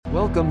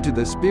Welcome to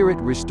the Spirit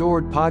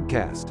Restored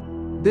podcast.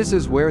 This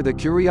is where the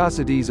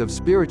curiosities of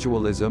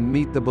spiritualism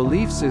meet the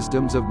belief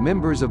systems of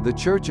members of the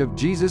Church of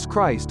Jesus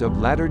Christ of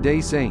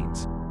Latter-day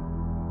Saints.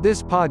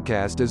 This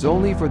podcast is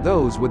only for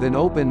those with an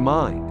open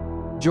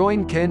mind.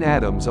 Join Ken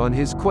Adams on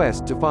his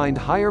quest to find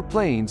higher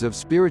planes of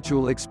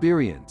spiritual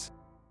experience.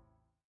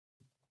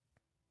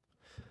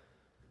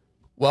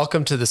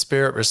 Welcome to the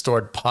Spirit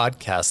Restored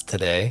podcast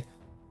today.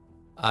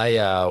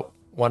 I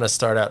want to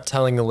start out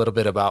telling a little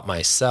bit about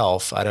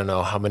myself. I don't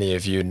know how many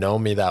of you know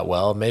me that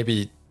well.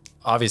 Maybe,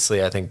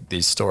 obviously, I think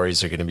these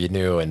stories are going to be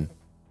new and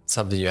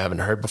something you haven't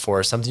heard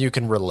before, something you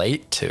can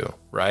relate to,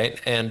 right?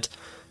 And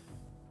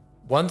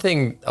one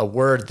thing, a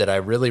word that I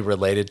really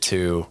related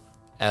to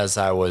as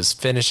I was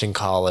finishing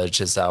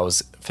college, as I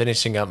was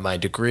finishing up my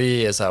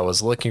degree, as I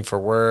was looking for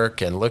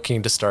work and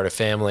looking to start a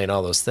family and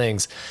all those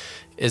things,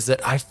 is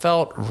that I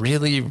felt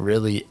really,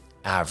 really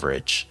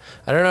average.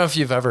 I don't know if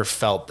you've ever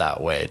felt that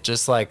way.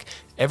 Just like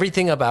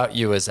everything about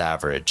you is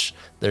average.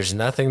 There's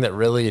nothing that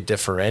really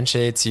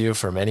differentiates you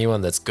from anyone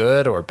that's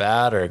good or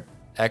bad or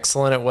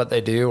excellent at what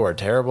they do or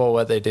terrible at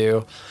what they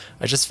do.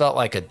 I just felt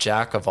like a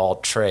jack of all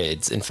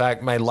trades. In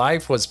fact, my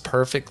life was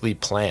perfectly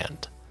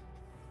planned.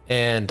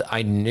 And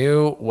I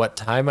knew what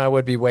time I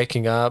would be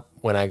waking up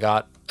when I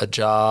got a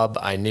job.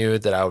 I knew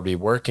that I would be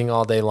working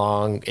all day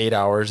long, 8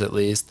 hours at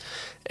least.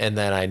 And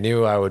then I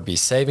knew I would be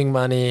saving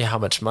money, how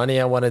much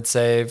money I wanted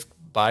saved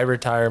by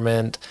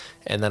retirement.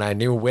 And then I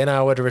knew when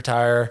I would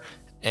retire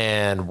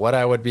and what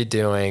I would be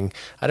doing.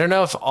 I don't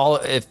know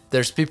if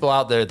there's people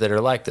out there that are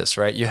like this,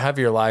 right? You have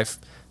your life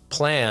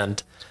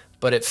planned,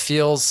 but it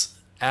feels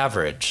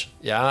average.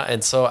 Yeah.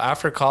 And so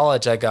after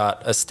college, I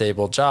got a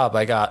stable job.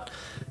 I got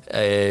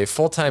a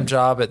full-time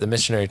job at the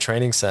Missionary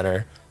Training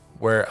Center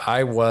where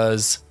I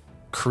was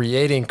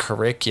creating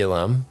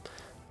curriculum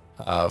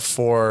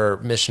for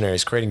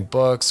missionaries, creating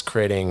books,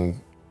 creating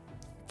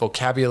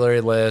vocabulary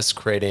lists,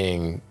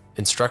 creating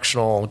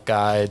instructional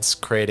guides,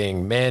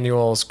 creating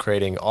manuals,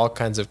 creating all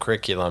kinds of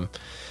curriculum.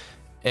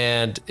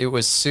 And it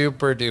was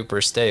super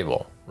duper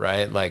stable,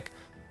 right? Like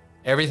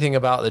everything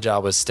about the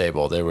job was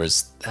stable. There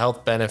was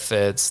health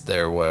benefits.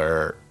 There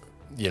were,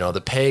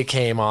 the pay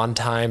came on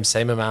time,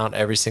 same amount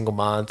every single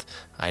month.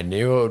 I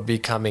knew it would be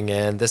coming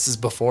in. This is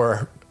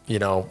before,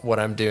 what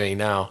I'm doing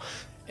now.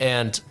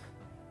 And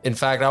in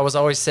fact, I was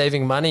always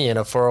saving money in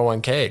a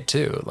 401k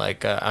too.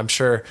 Like I'm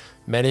sure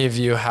many of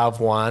you have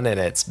one, and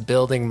it's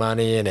building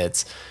money and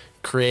it's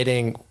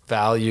creating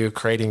value,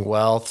 creating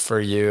wealth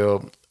for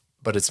you,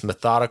 but it's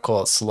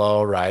methodical, it's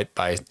slow, right?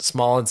 By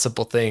small and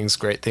simple things,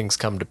 great things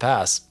come to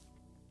pass.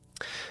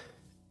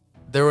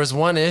 There was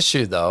one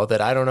issue though, that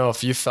I don't know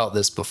if you felt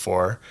this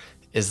before,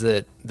 is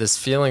that this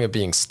feeling of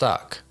being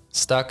stuck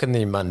in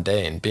the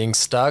mundane, being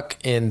stuck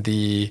in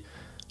the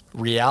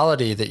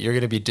reality that you're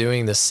going to be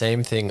doing the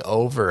same thing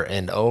over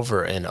and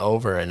over and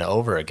over and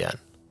over again.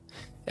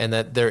 And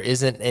that there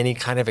isn't any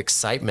kind of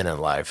excitement in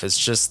life. It's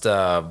just,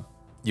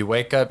 you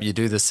wake up, you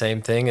do the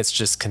same thing. It's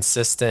just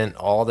consistent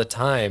all the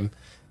time.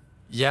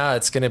 Yeah,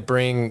 it's going to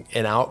bring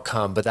an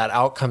outcome, but that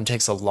outcome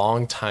takes a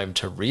long time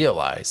to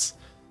realize.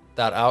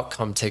 That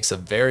outcome takes a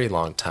very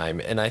long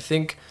time. And I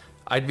think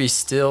I'd be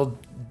still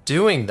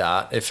doing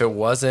that if it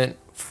wasn't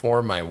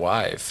for my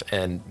wife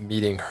and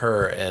meeting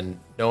her and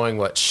knowing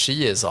what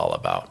she is all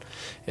about.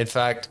 In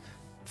fact,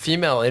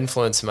 female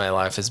influence in my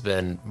life has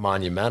been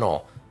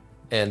monumental.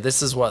 And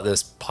this is what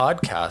this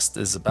podcast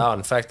is about.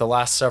 In fact, the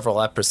last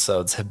several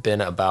episodes have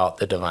been about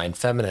the divine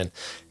feminine.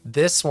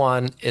 This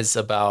one is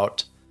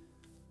about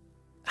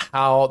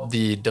how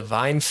the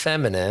divine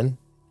feminine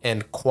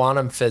and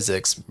quantum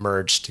physics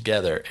merge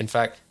together. In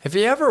fact, have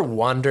you ever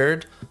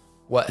wondered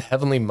what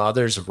Heavenly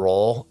Mother's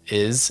role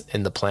is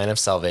in the plan of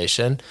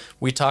salvation?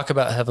 We talk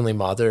about Heavenly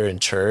Mother in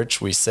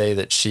church. We say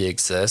that she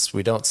exists.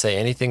 We don't say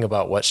anything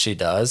about what she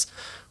does.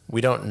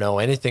 We don't know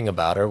anything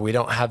about her. We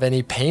don't have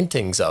any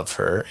paintings of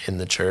her in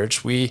the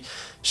church.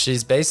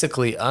 She's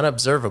basically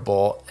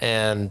unobservable.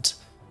 And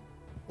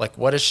like,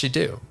 what does she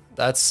do?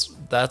 That's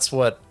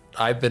what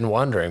I've been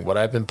wondering, what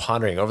I've been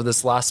pondering over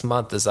this last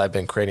month as I've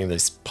been creating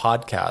these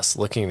podcasts,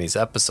 looking at these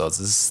episodes.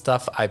 This is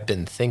stuff I've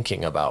been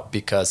thinking about,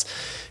 because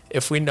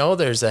if we know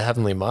there's a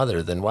Heavenly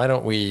Mother, then why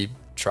don't we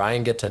try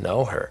and get to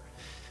know her?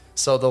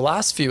 So the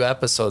last few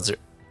episodes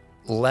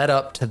led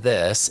up to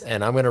this,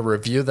 and I'm going to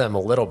review them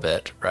a little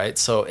bit, right?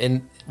 So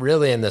in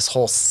this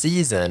whole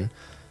season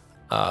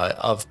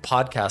of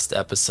podcast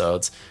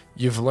episodes,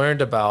 you've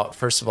learned about,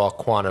 first of all,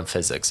 quantum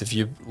physics. If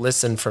you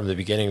listen from the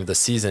beginning of the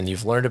season,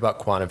 you've learned about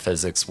quantum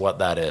physics, what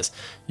that is.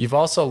 You've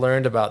also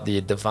learned about the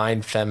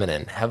divine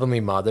feminine, Heavenly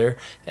Mother,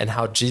 and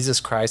how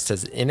Jesus Christ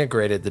has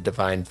integrated the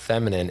divine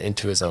feminine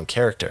into his own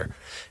character,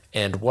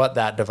 and what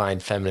that divine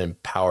feminine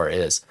power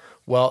is.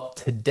 Well,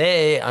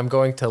 today I'm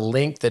going to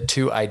link the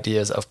two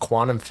ideas of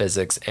quantum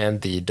physics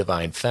and the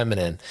divine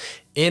feminine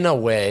in a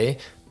way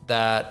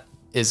that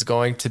is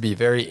going to be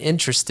very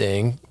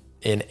interesting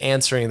in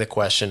answering the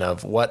question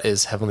of what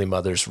is Heavenly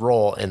Mother's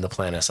role in the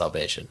plan of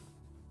salvation.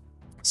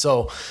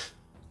 So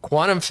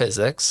quantum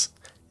physics,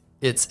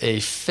 it's a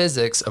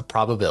physics of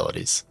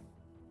probabilities.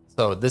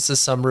 So this is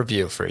some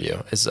review for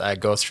you as I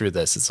go through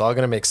this. It's all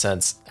going to make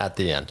sense at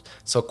the end.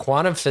 So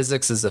quantum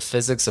physics is the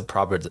physics of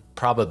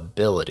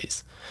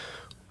probabilities.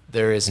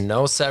 There is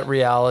no set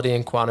reality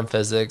in quantum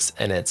physics,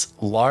 and it's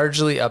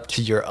largely up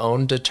to your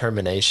own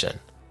determination,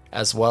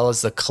 as well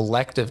as the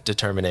collective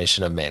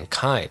determination of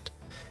mankind.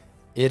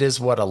 It is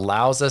what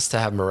allows us to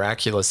have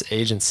miraculous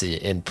agency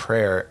in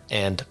prayer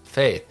and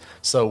faith.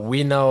 So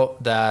we know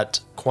that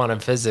quantum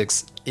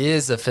physics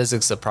is a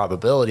physics of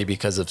probability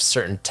because of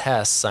certain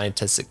tests,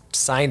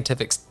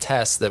 scientific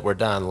tests that were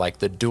done, like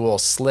the dual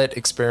slit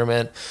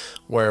experiment,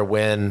 where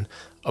when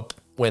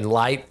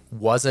light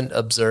wasn't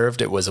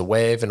observed, it was a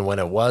wave, and when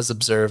it was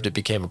observed, it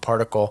became a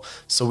particle.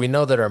 So we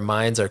know that our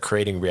minds are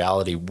creating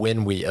reality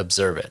when we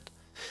observe it.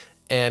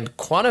 And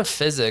quantum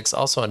physics,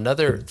 also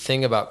another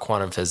thing about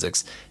quantum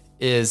physics,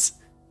 is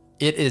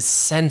it is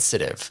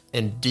sensitive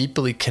and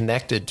deeply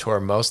connected to our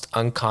most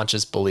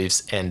unconscious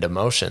beliefs and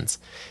emotions.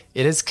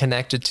 It is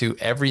connected to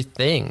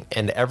everything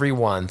and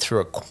everyone through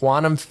a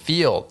quantum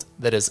field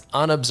that is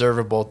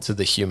unobservable to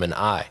the human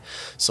eye.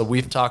 So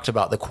we've talked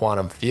about the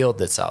quantum field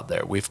that's out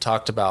there. We've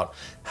talked about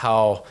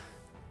how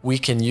we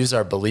can use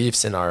our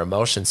beliefs and our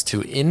emotions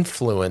to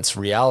influence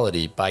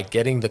reality by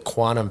getting the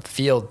quantum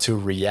field to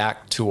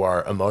react to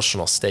our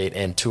emotional state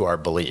and to our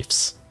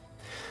beliefs.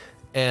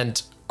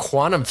 And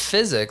quantum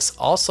physics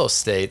also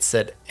states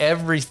that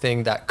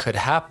everything that could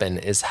happen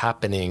is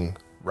happening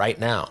right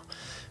now.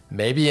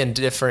 Maybe in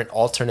different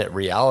alternate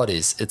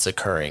realities it's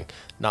occurring,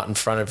 not in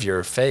front of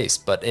your face,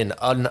 but in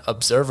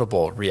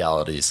unobservable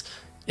realities.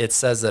 It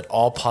says that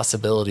all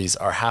possibilities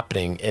are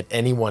happening at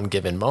any one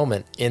given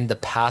moment in the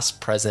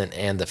past, present,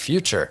 and the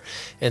future.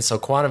 And so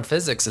quantum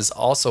physics is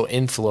also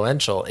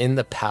influential in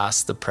the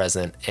past, the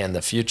present, and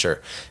the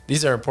future.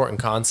 These are important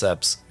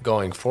concepts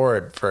going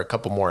forward for a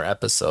couple more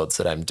episodes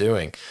that I'm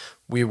doing.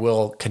 We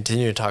will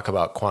continue to talk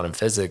about quantum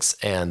physics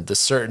and the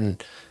certain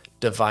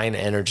divine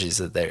energies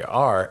that they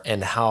are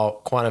and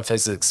how quantum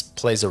physics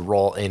plays a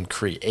role in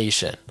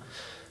creation.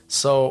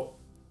 So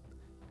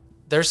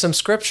there's some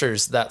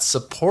scriptures that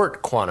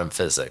support quantum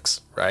physics,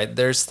 right?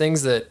 There's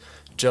things that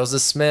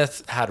Joseph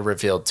Smith had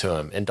revealed to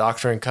him. In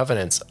Doctrine and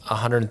Covenants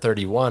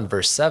 131,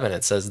 verse 7,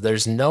 it says,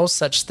 "There's no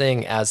such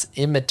thing as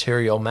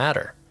immaterial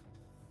matter.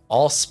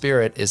 All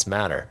spirit is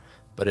matter,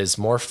 but is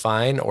more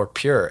fine or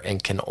pure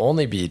and can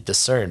only be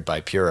discerned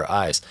by purer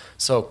eyes."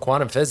 So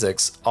quantum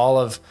physics, all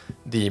of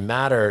the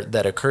matter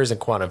that occurs in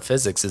quantum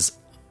physics is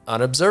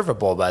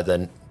unobservable by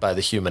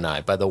the human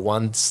eye, by the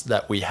ones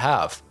that we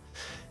have.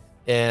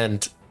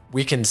 And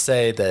we can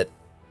say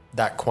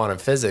that quantum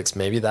physics,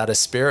 maybe that is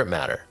spirit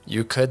matter.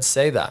 You could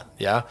say that,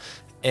 yeah?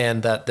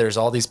 And that there's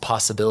all these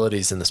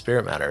possibilities in the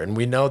spirit matter. And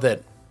we know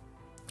that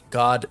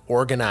God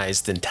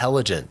organized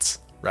intelligence,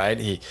 right?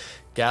 He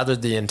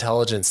gathered the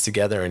intelligence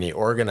together and he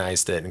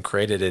organized it and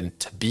created it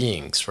into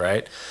beings,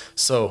 right?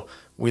 So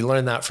we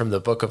learn that from the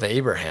book of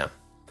Abraham.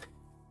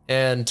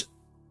 And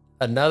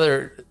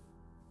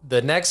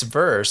the next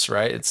verse,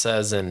 right? It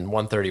says in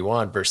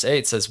 131, verse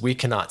 8 says, "We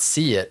cannot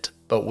see it,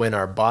 but when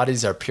our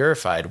bodies are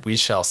purified, we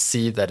shall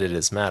see that it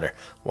is matter."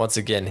 Once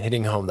again,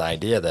 hitting home the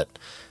idea that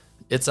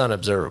it's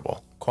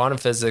unobservable. Quantum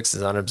physics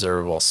is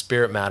unobservable.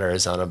 Spirit matter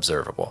is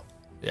unobservable.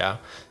 Yeah.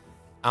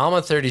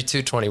 Alma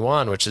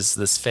 32:21, which is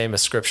this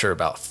famous scripture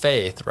about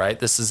faith, right?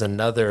 This is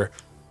another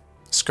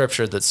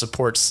scripture that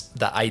supports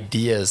the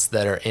ideas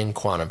that are in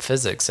quantum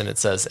physics. And it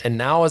says, "And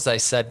now, as I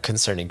said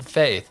concerning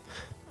faith,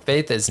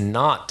 faith is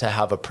not to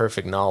have a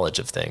perfect knowledge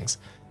of things.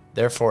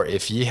 Therefore,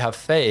 if ye have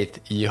faith,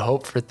 ye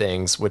hope for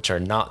things which are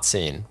not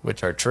seen,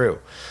 which are true."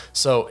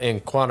 So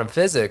in quantum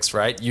physics,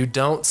 right, you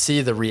don't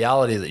see the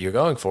reality that you're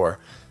going for,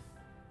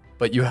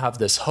 but you have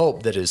this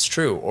hope that is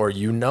true, or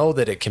you know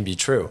that it can be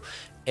true.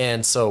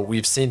 And so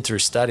we've seen through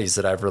studies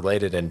that I've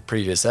related in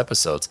previous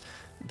episodes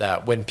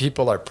that when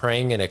people are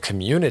praying in a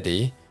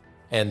community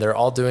and they're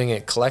all doing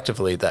it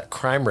collectively, that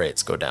crime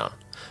rates go down.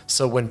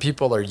 So when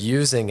people are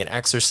using and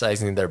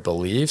exercising their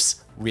beliefs,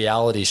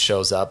 reality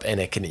shows up and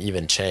it can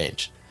even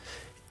change.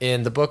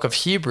 In the book of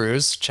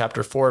Hebrews,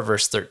 chapter 4,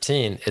 verse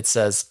 13, it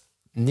says,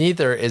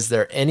 "Neither is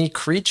there any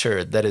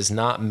creature that is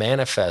not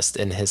manifest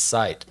in his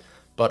sight,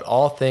 but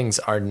all things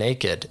are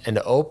naked and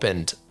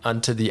opened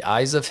unto the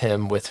eyes of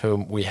him with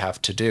whom we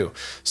have to do."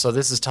 So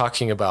this is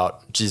talking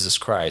about Jesus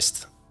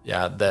Christ,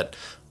 yeah, that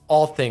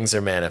all things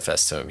are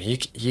manifest to him.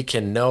 He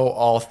can know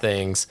all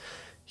things.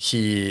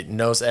 He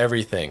knows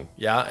everything,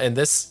 yeah? And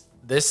this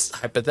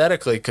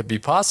hypothetically could be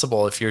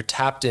possible if you're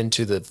tapped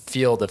into the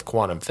field of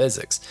quantum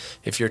physics.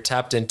 If you're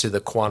tapped into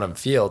the quantum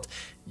field,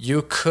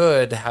 you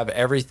could have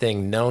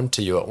everything known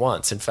to you at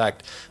once. In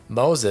fact,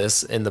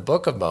 Moses, in the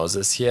book of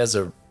Moses, he has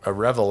a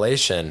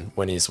revelation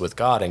when he's with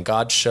God, and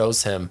God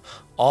shows him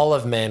all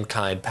of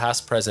mankind,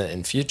 past, present,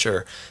 and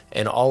future,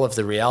 and all of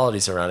the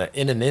realities around it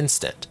in an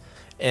instant.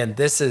 And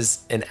this is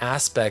an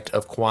aspect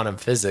of quantum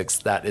physics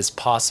that is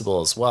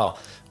possible as well,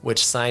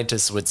 which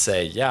scientists would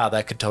say, yeah,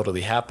 that could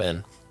totally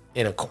happen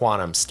in a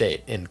quantum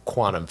state, in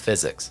quantum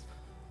physics.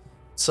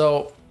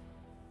 So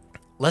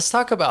let's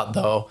talk about,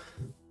 though,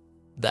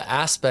 the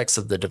aspects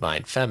of the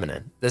divine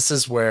feminine. This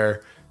is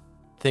where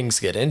things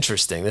get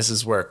interesting. This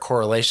is where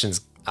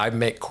I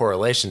make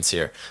correlations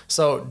here.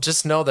 So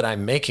just know that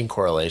I'm making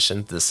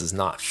correlations. This is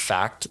not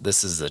fact.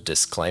 This is a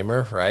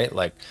disclaimer, right?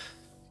 Like,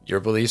 your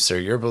beliefs are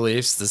your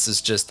beliefs. This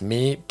is just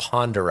me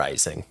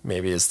ponderizing,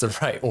 maybe is the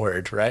right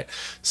word, right?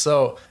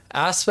 So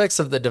aspects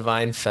of the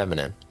divine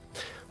feminine.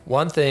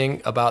 One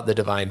thing about the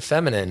divine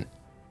feminine,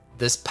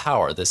 this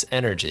power, this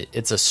energy,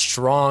 it's a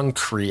strong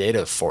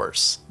creative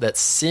force that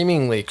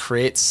seemingly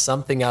creates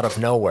something out of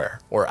nowhere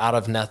or out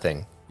of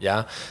nothing.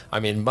 Yeah. I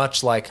mean,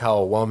 much like how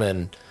a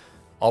woman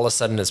all of a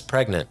sudden is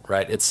pregnant,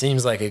 right? It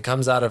seems like it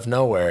comes out of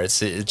nowhere.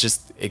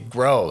 It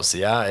grows.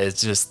 Yeah.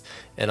 It's just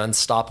an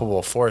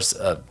unstoppable force,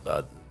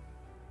 a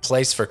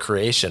place for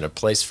creation, a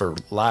place for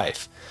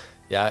life.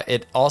 Yeah.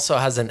 It also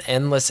has an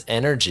endless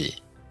energy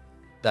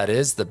that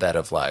is the bed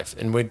of life.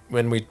 And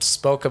when we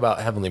spoke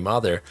about Heavenly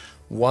Mother,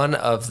 one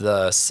of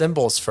the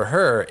symbols for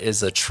her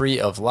is a tree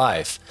of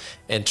life.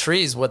 And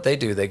trees, what they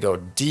do, they go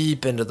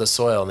deep into the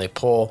soil and they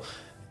pull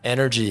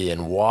energy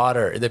and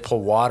water. They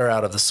pull water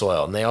out of the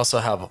soil. And they also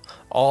have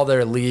all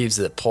their leaves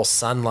that pull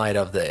sunlight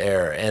of the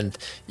air. And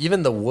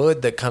even the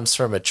wood that comes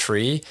from a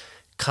tree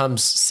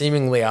comes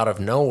seemingly out of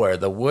nowhere.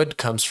 The wood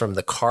comes from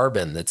the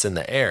carbon that's in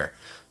the air.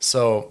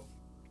 So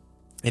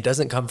it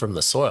doesn't come from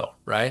the soil,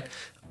 right?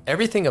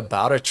 Everything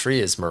about a tree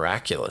is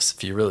miraculous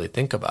if you really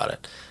think about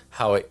it.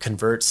 How it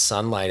converts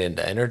sunlight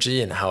into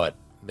energy and how it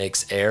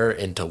makes air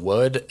into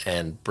wood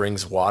and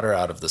brings water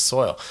out of the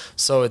soil.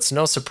 So it's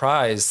no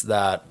surprise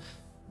that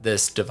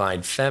this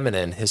divine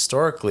feminine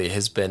historically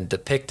has been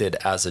depicted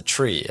as a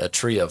tree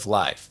of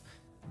life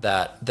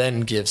that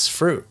then gives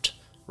fruit,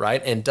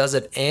 right? And does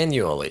it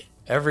annually.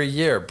 Every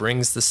year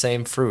brings the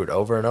same fruit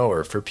over and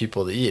over for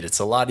people to eat. It's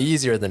a lot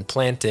easier than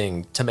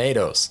planting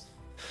tomatoes.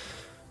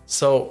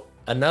 So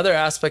another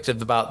aspect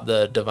about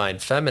the divine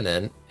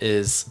feminine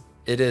is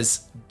it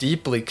is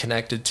deeply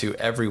connected to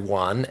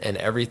everyone and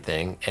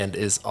everything and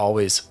is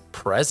always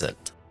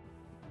present.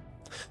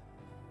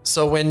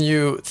 So when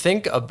you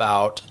think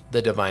about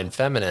the divine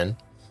feminine,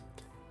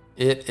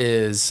 it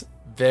is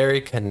very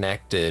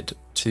connected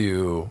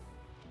to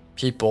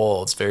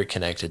people. It's very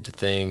connected to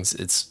things.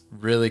 It's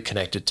really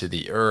connected to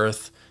the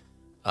earth.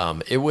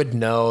 It would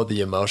know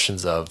the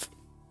emotions of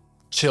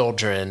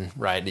children,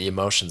 right? The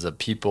emotions of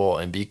people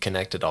and be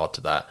connected all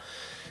to that.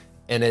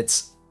 And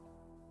it's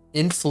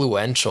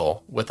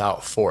influential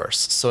without force.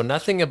 So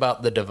nothing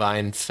about the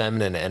divine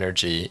feminine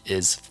energy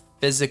is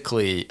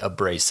physically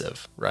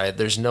abrasive, right?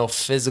 There's no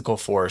physical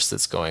force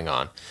that's going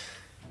on.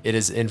 It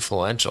is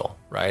influential,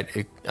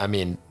 right?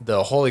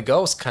 The Holy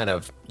Ghost kind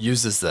of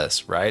uses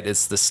this, right?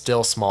 It's the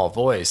still small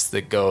voice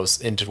that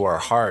goes into our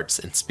hearts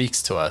and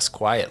speaks to us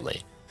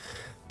quietly.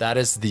 That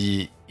is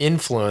the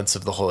influence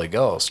of the Holy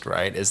Ghost,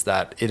 right? Is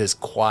that it is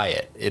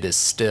quiet, it is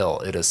still,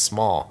 it is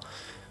small,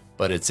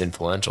 but it's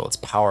influential, it's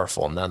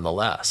powerful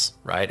nonetheless,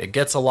 right? It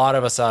gets a lot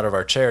of us out of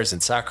our chairs in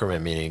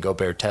sacrament meeting and go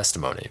bear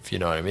testimony, if you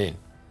know what I mean.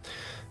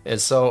 And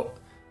so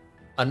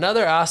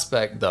another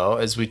aspect, though,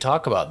 as we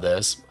talk about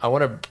this, I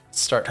want to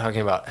start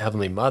talking about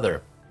Heavenly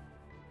Mother.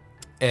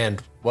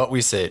 And what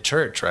we say at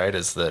church, right,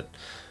 is that,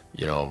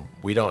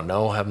 we don't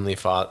know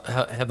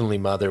Heavenly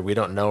Mother. We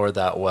don't know her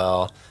that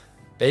well.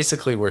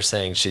 Basically, we're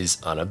saying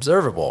she's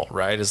unobservable,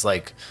 right? It's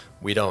like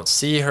we don't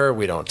see her,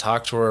 we don't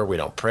talk to her, we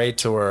don't pray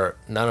to her,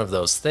 none of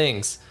those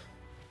things.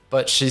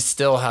 But she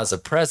still has a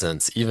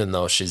presence, even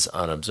though she's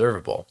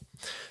unobservable.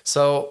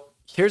 So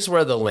here's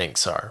where the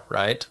links are,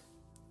 right?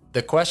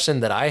 The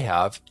question that I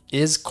have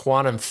is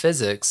quantum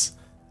physics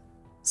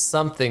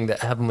something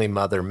that Heavenly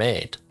Mother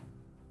made?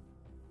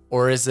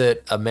 Or is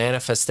it a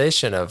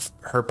manifestation of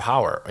her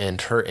power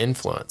and her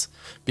influence?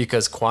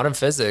 Because quantum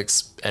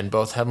physics and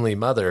both Heavenly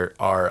Mother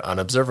are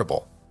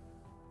unobservable.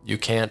 You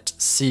can't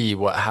see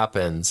what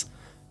happens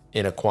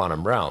in a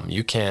quantum realm.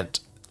 You can't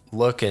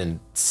look and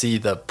see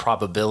the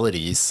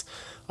probabilities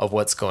of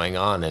what's going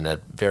on in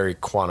a very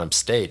quantum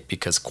state,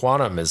 because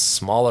quantum is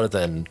smaller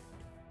than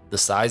the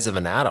size of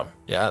an atom.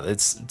 Yeah,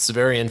 it's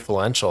very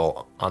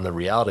influential on the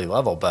reality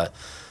level, but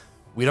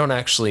we don't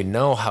actually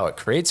know how it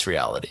creates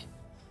reality,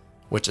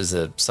 which is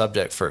a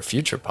subject for a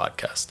future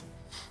podcast.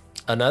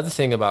 Another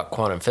thing about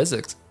quantum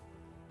physics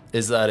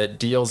is that it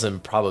deals in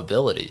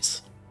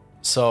probabilities.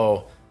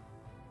 So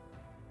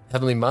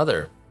Heavenly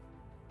Mother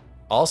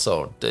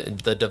also,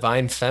 the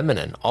divine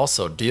feminine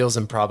also deals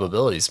in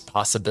probabilities,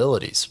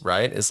 possibilities,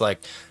 right? It's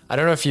like, I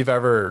don't know if you've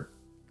ever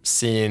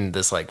seen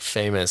this like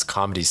famous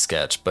comedy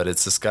sketch, but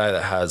it's this guy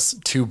that has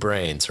two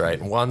brains, right?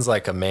 And one's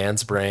like a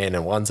man's brain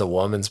and one's a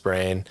woman's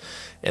brain,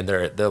 and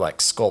they're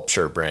like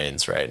sculpture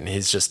brains, right? And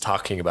he's just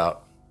talking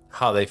about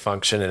how they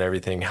function and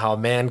everything, how a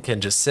man can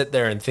just sit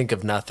there and think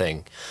of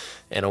nothing.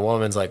 And a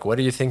woman's like, what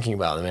are you thinking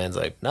about? The man's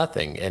like,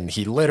 nothing. And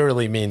he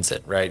literally means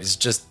it, right? He's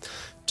just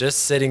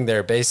sitting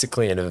there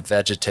basically in a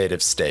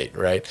vegetative state,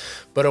 right?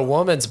 But a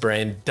woman's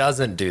brain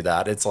doesn't do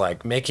that. It's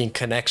like making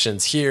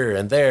connections here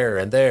and there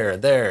and there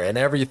and there, and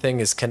everything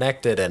is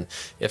connected. And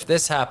if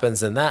this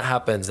happens and that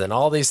happens and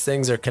all these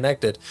things are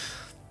connected.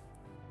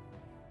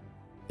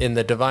 In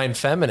the divine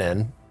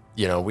feminine,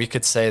 we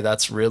could say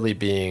that's really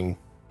being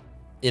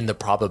in the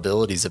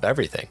probabilities of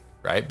everything,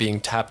 right? Being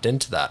tapped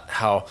into that,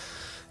 how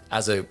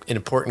as an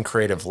important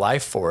creative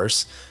life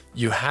force,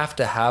 you have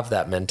to have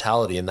that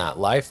mentality and that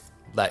life,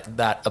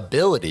 that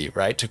ability,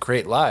 right, to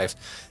create life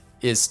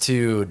is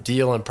to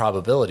deal in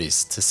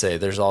probabilities, to say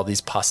there's all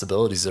these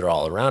possibilities that are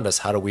all around us.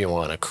 How do we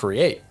want to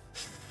create?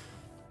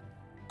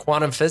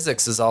 Quantum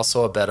physics is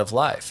also a bed of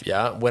life.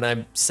 Yeah. When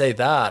I say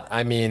that,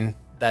 I mean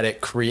that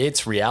it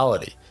creates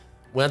reality.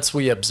 Once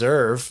we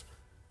observe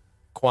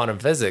quantum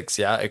physics,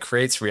 yeah, it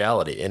creates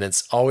reality, and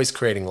it's always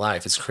creating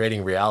life. It's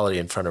creating reality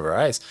in front of our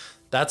eyes.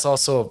 That's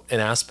also an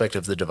aspect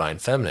of the divine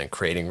feminine,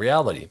 creating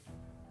reality.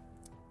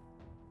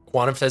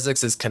 Quantum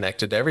physics is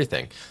connected to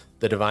everything.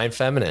 The divine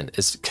feminine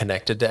is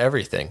connected to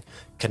everything,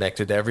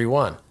 connected to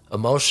everyone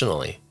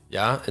emotionally.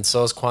 Yeah. And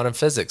so is quantum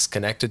physics,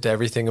 connected to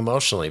everything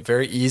emotionally,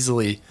 very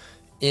easily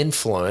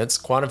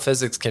influenced. Quantum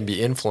physics can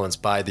be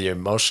influenced by the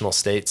emotional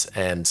states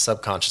and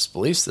subconscious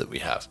beliefs that we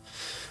have.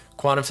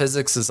 Quantum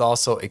physics is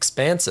also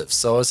expansive.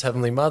 So is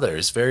Heavenly Mother,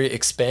 is very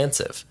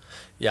expansive.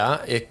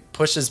 Yeah. It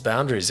pushes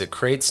boundaries. It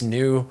creates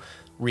new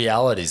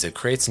realities. It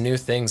creates new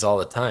things all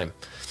the time.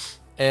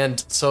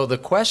 And so the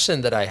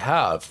question that I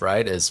have,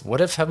 right, is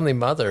what if Heavenly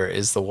Mother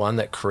is the one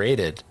that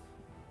created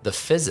the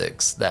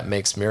physics that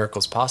makes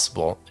miracles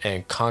possible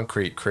and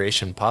concrete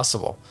creation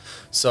possible?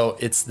 So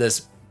it's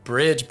this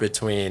bridge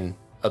between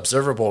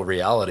observable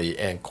reality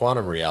and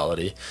quantum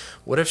reality.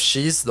 What if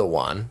she's the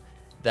one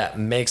that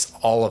makes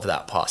all of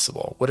that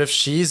possible? What if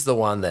she's the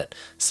one that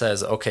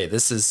says, okay,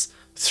 this is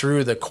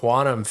through the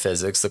quantum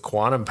physics, the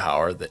quantum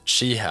power that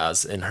she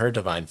has in her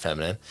divine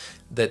feminine,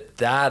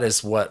 that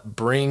is what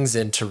brings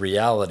into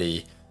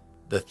reality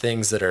the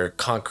things that are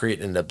concrete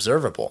and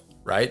observable,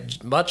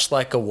 right? Much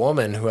like a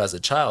woman who has a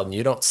child and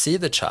you don't see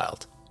the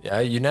child. Yeah,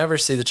 you never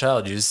see the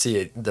child. You just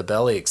see the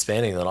belly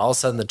expanding, and all of a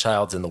sudden the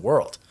child's in the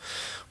world.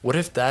 What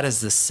if that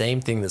is the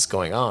same thing that's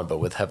going on, but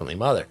with Heavenly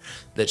Mother?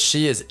 That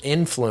she is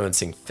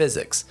influencing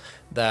physics,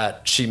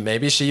 that she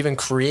even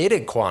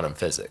created quantum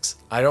physics.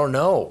 I don't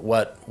know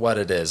what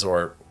it is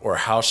or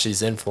how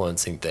she's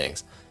influencing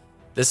things.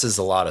 This is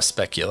a lot of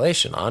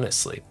speculation,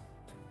 honestly.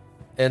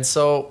 And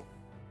so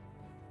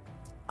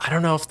I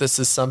don't know if this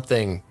is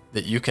something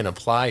that you can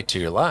apply to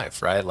your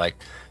life, right? Like,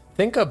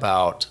 think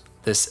about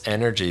this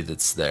energy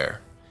that's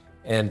there.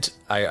 And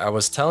I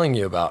was telling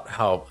you about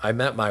how I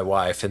met my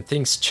wife and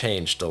things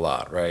changed a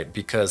lot, right?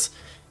 Because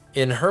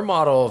in her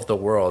model of the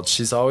world,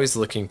 she's always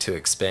looking to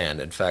expand.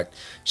 In fact,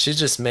 she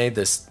just made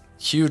this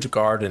huge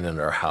garden in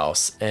her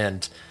house,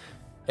 and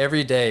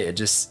every day it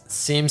just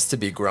seems to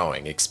be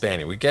growing,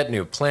 expanding. We get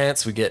new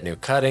plants, we get new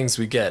cuttings,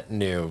 we get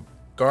new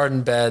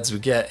garden beds,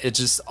 it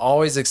just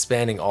always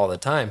expanding all the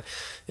time.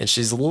 And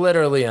she's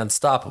literally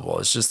unstoppable.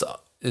 It's just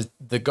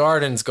the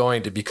garden's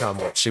going to become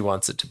what she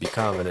wants it to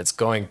become, and it's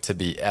going to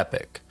be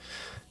epic.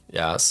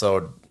 Yeah.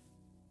 So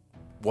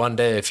one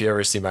day, if you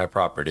ever see my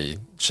property,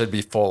 it should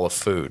be full of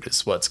food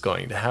is what's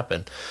going to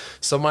happen.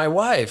 So my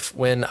wife,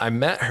 when I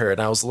met her and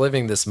I was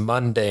living this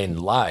mundane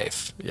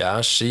life,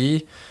 yeah,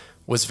 she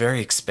was very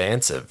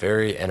expansive,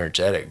 very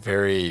energetic,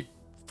 very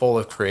full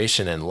of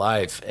creation and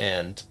life.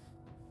 And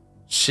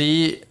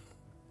she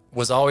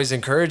was always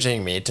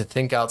encouraging me to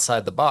think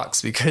outside the box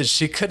because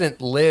she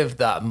couldn't live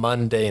that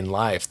mundane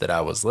life that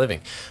I was living.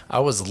 I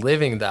was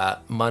living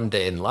that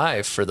mundane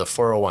life for the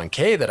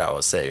 401k that I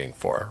was saving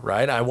for,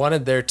 right? I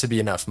wanted there to be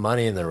enough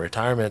money in the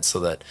retirement so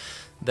that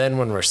then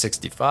when we're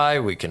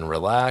 65, we can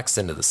relax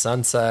into the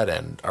sunset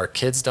and our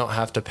kids don't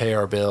have to pay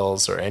our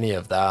bills or any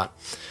of that.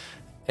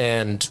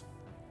 And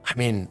I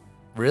mean,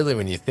 really,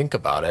 when you think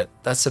about it,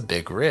 that's a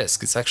big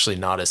risk. It's actually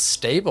not as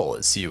stable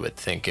as you would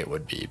think it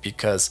would be,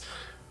 because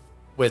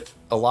with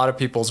a lot of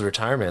people's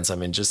retirements, I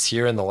mean, just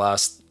here in the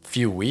last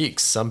few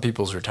weeks, some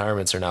people's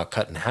retirements are now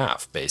cut in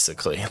half,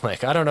 basically.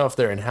 Like, I don't know if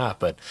they're in half,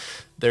 but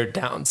they're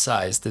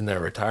downsized in their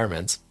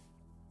retirements,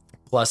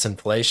 plus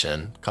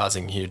inflation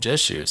causing huge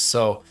issues.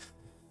 So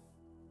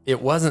it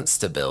wasn't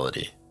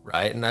stability,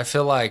 right? And I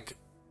feel like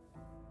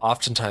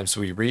oftentimes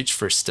we reach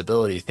for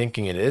stability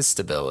thinking it is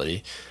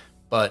stability,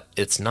 but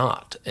it's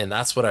not. And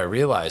that's what I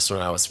realized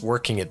when I was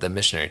working at the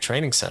missionary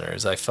training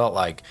centers. I felt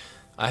like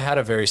I had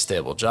a very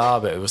stable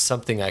job. It was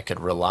something I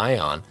could rely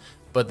on.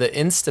 But the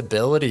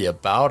instability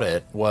about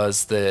it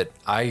was that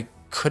I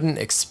couldn't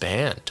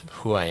expand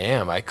who I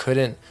am. I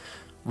couldn't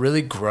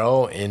really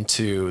grow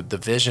into the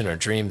vision or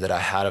dream that I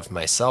had of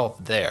myself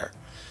there.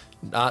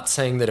 Not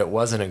saying that it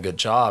wasn't a good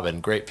job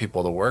and great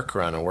people to work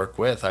around and work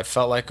with. I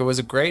felt like it was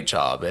a great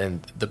job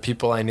and the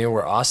people I knew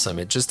were awesome.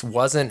 It just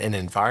wasn't an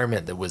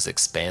environment that was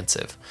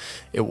expansive.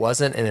 It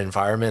wasn't an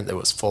environment that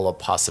was full of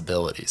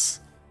possibilities.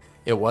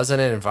 It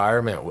wasn't an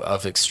environment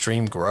of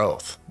extreme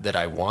growth that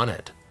I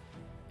wanted.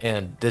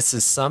 And this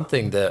is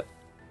something that,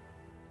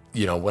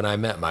 you know, when I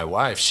met my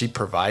wife, she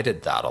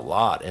provided that a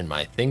lot in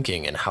my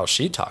thinking and how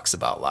she talks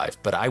about life.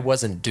 But I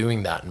wasn't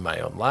doing that in my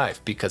own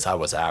life because I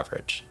was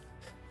average.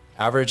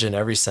 Average in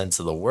every sense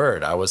of the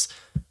word. I was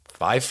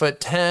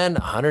 5'10",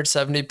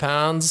 170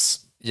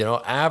 pounds, you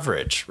know,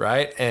 average,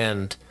 right?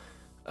 And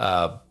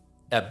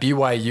at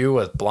BYU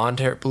with blonde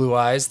hair, blue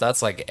eyes.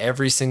 That's like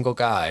every single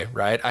guy,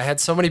 right? I had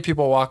so many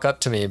people walk up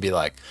to me and be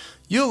like,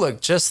 you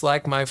look just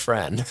like my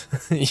friend.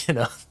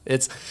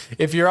 It's,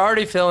 if you're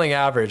already feeling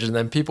average and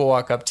then people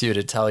walk up to you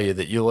to tell you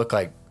that you look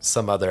like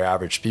some other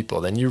average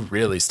people, then you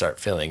really start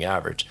feeling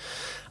average.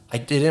 I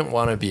didn't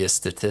want to be a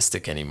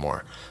statistic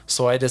anymore.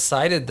 So I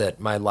decided that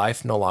my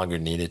life no longer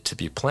needed to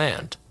be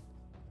planned.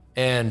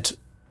 And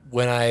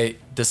when I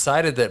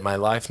decided that my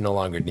life no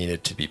longer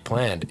needed to be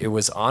planned, it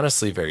was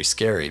honestly very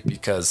scary,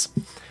 because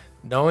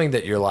knowing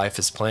that your life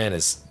is planned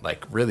is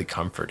like really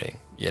comforting.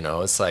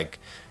 It's like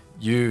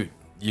you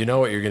know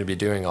what you're going to be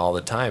doing all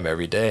the time,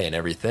 every day and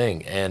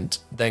everything. And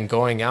then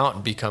going out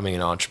and becoming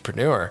an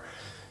entrepreneur,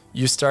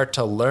 you start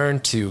to learn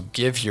to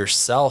give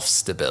yourself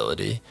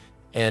stability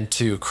and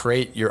to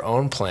create your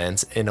own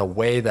plans in a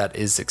way that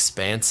is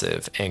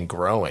expansive and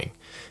growing.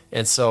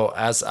 And so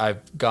as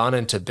I've gone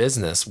into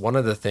business, one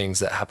of the things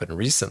that happened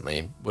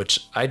recently,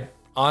 which I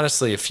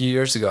honestly, a few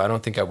years ago, I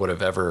don't think I would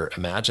have ever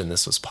imagined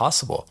this was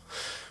possible,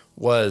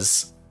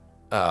 was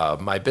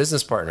my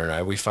business partner and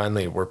I, we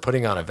finally were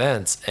putting on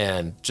events.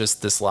 And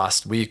just this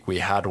last week, we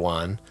had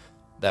one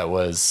that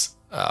was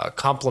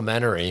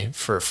complimentary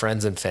for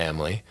friends and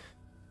family,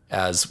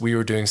 as we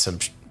were doing some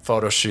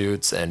photo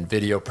shoots and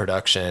video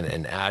production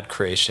and ad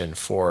creation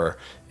for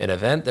an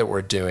event that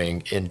we're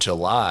doing in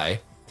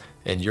July.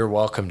 And you're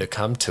welcome to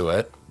come to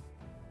it.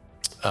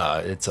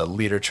 It's a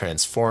Leader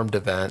Transformed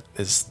event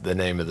is the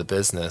name of the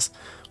business,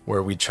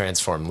 where we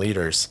transform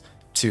leaders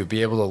to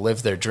be able to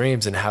live their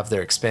dreams and have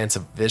their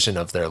expansive vision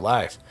of their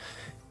life.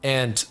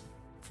 And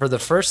for the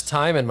first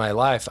time in my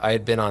life, I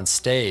had been on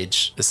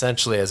stage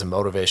essentially as a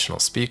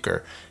motivational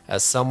speaker,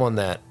 as someone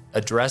that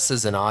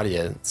addresses an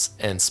audience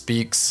and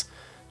speaks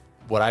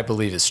what I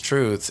believe is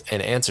truth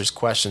and answers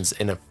questions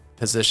in a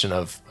position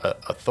of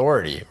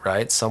authority,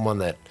 right? Someone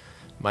that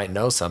might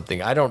know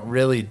something. I don't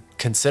really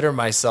consider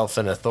myself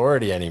an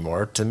authority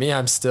anymore. To me,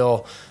 I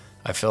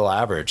feel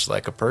average,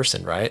 like a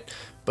person, right?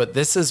 But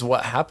this is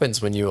what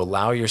happens when you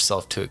allow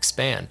yourself to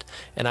expand.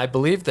 And I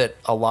believe that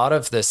a lot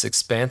of this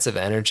expansive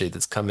energy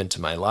that's come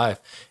into my life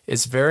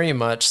is very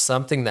much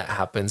something that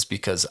happens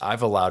because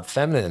I've allowed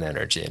feminine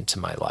energy into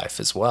my life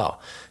as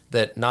well.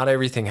 That not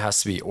everything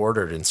has to be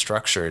ordered and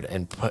structured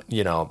and put,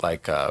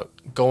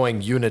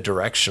 going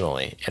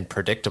unidirectionally and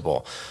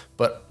predictable,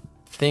 but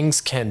things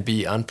can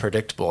be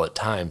unpredictable at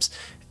times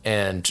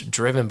and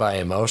driven by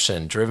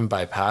emotion, driven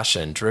by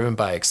passion, driven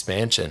by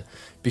expansion,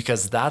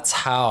 because that's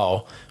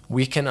how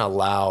we can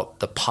allow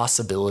the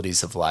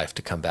possibilities of life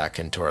to come back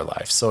into our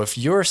life. So if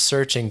you're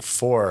searching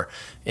for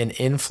an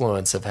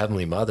influence of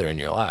Heavenly Mother in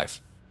your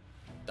life,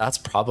 that's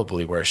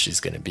probably where she's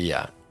going to be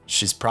at.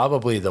 She's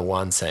probably the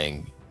one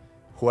saying,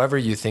 whoever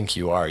you think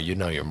you are, you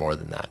know you're more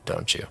than that,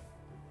 don't you?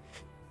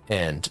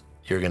 And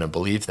you're going to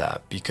believe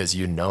that because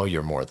you know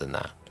you're more than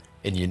that.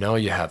 And you know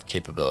you have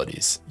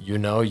capabilities. You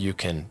know you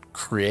can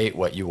create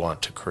what you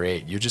want to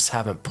create. You just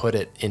haven't put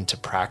it into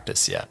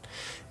practice yet.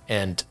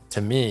 And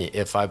to me,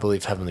 if I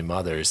believe Heavenly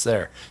Mother is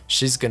there,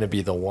 she's going to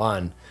be the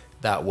one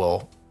that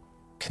will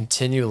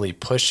continually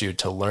push you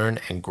to learn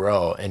and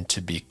grow and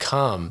to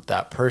become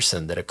that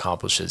person that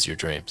accomplishes your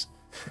dreams.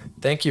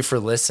 Thank you for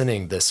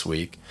listening this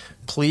week.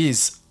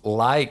 Please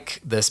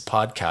like this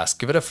podcast.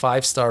 Give it a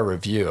 5-star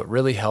review. It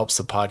really helps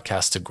the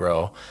podcast to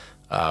grow.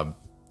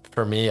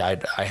 For me,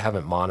 I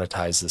haven't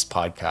monetized this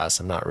podcast.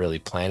 I'm not really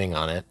planning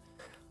on it.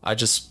 I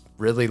just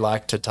really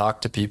like to talk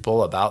to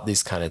people about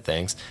these kind of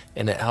things.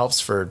 And it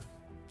helps for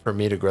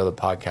me to grow the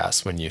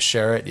podcast when you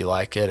share it, you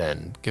like it,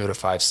 and give it a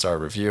 5-star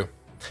review.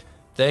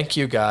 Thank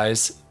you,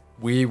 guys.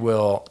 We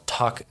will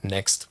talk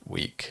next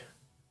week.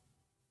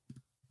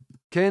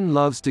 Ken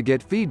loves to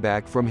get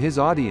feedback from his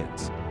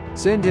audience.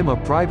 Send him a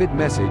private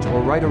message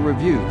or write a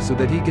review so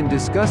that he can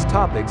discuss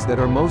topics that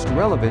are most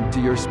relevant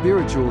to your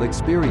spiritual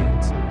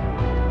experience.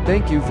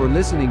 Thank you for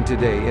listening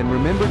today, and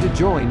remember to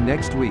join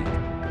next week.